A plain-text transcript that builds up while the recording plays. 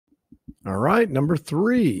All right, number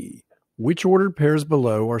 3. Which ordered pairs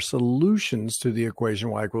below are solutions to the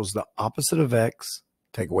equation y equals the opposite of x,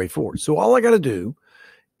 take away 4? So all I got to do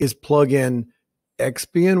is plug in x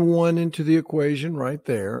being 1 into the equation right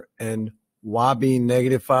there and y being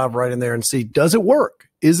 -5 right in there and see, does it work?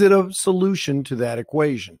 Is it a solution to that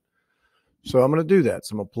equation? So I'm going to do that.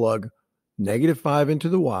 So I'm going to plug -5 into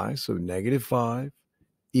the y. So -5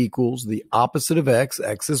 equals the opposite of x.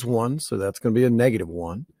 X is 1, so that's going to be a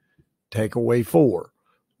 -1. Take away 4.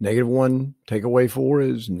 -1 take away 4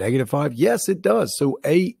 is -5. Yes, it does. So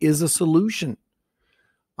A is a solution.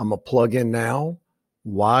 I'm going to plug in now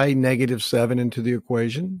y -7 into the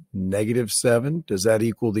equation. -7, does that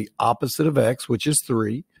equal the opposite of x, which is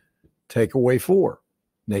 3? Take away 4.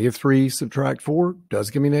 -3 subtract 4 does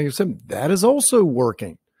give me -7. That is also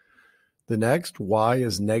working. The next, y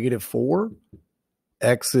is -4.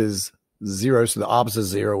 X is 0, so the opposite is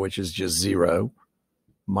 0, which is just 0.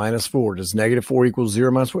 -4. Does -4 equal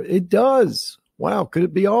 0 minus 4? It does. Wow, could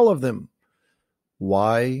it be all of them?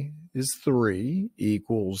 Y is 3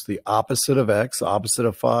 equals the opposite of x, opposite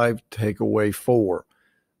of 5, take away 4.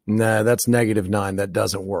 Nah, that's -9. That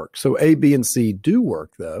doesn't work. So A, B, and C do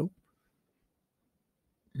work, though.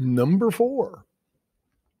 Number 4.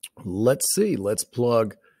 Let's see. Let's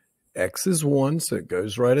plug x is 1, so it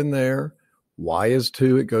goes right in there. Y is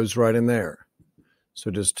 2, it goes right in there.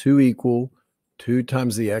 So does 2 equal 2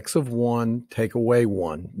 times the x of 1, take away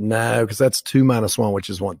 1? No, because that's 2 minus 1, which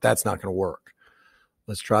is 1. That's not going to work.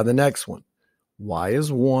 Let's try the next one. Y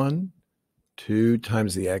is 1. 2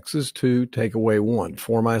 times the x is 2, take away 1.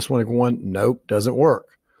 4 minus 1 equals 1. Nope, doesn't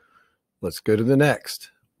work. Let's go to the next.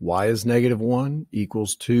 Y is -1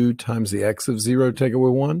 equals 2 times the x of 0, take away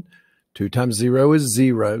 1. 2 times 0 is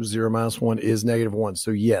 0. 0 minus 1 is -1. So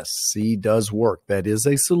yes, C does work. That is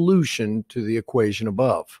a solution to the equation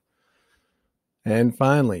above. And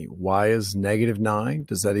finally, y is -9.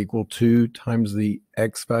 Does that equal 2 times the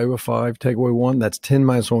x value of 5, take away 1? That's 10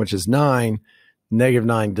 minus 1, which is 9.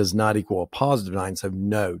 -9 does not equal a positive 9, so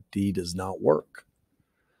no, D does not work.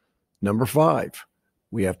 Number 5,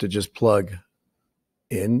 we have to just plug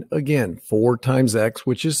in again. 4 times x,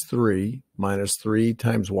 which is 3, minus 3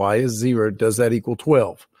 times y is 0. Does that equal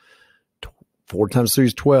 12? 4 times 3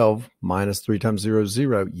 is 12, minus 3 times 0 is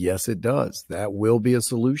 0. Yes, it does. That will be a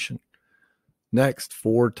solution. Next,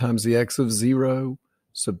 4 times the x of 0,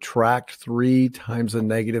 subtract 3 times a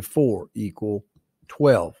 -4 equal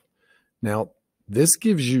 12. Now, this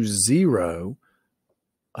gives you 0.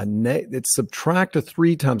 It's subtract a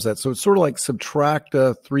 3 times that. So it's sort of like subtract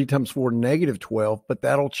a 3 times 4, -12, but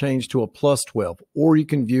that'll change to a plus 12. Or you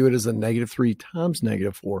can view it as a -3 times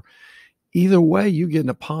 -4. Either way, you get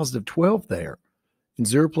a positive 12 there. And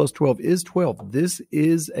 0 plus 12 is 12. This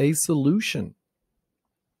is a solution.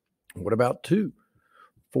 What about 2?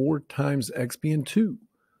 4 times x being 2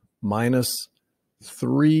 minus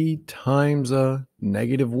 3 times a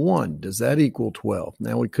 -1. Does that equal 12?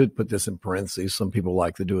 Now we could put this in parentheses. Some people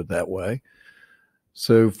like to do it that way.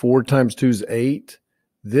 So 4 times 2 is 8.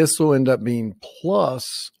 This will end up being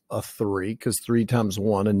plus a 3 because 3 times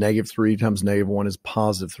 1, a -3 times -1 is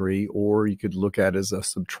positive 3. Or you could look at it as a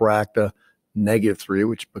subtract a -3,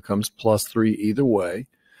 which becomes plus 3 either way.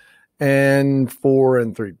 And 4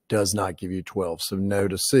 and 3 does not give you 12, so no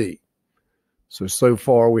to C. So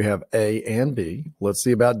far we have A and B. Let's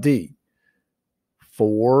see about D.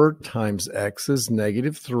 4 times x is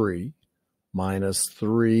 -3, minus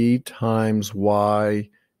 3 times y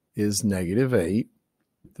is -8.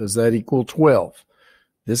 Does that equal 12?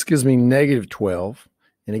 This gives me -12.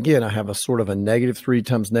 And again, I have a sort of a -3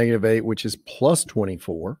 times -8, which is plus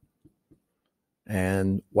 24.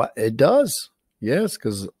 And what it does. Yes,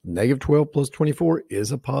 because -12 plus 24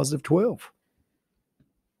 is a positive 12.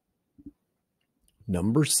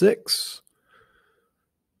 Number 6.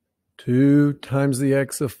 2 times the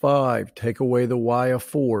x of 5, take away the y of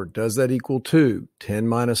 4. Does that equal 2? 10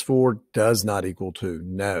 minus 4 does not equal 2.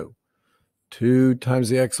 No. 2 times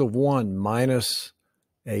the x of 1 minus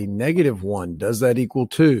a -1. Does that equal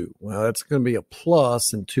 2? Well, that's going to be a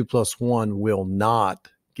plus, and 2 plus 1 will not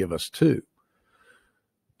give us 2.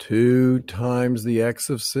 2 times the x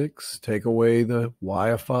of 6, take away the y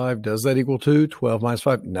of 5. Does that equal 2? 12 minus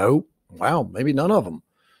 5? Nope. Wow, maybe none of them.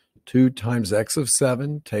 2 times x of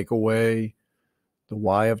 7, take away the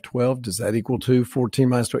y of 12. Does that equal 2? 14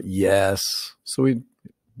 minus 12? Yes. So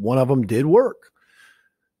one of them did work.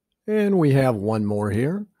 And we have one more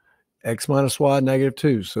here. X minus y,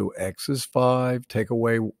 -2. So x is 5, take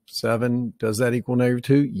away 7. Does that equal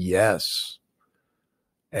 -2? Yes.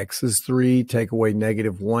 X is 3, take away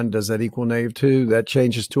 -1. Does that equal -2? That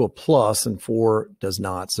changes to a plus, and 4 does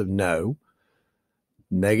not, so no.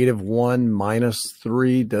 Negative 1 minus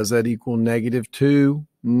 3, does that equal negative 2?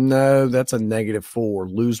 No, that's a negative 4.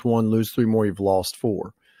 Lose 1, lose 3 more, you've lost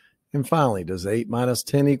 4. And finally, does 8 minus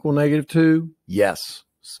 10 equal negative 2? Yes.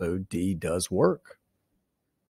 So D does work.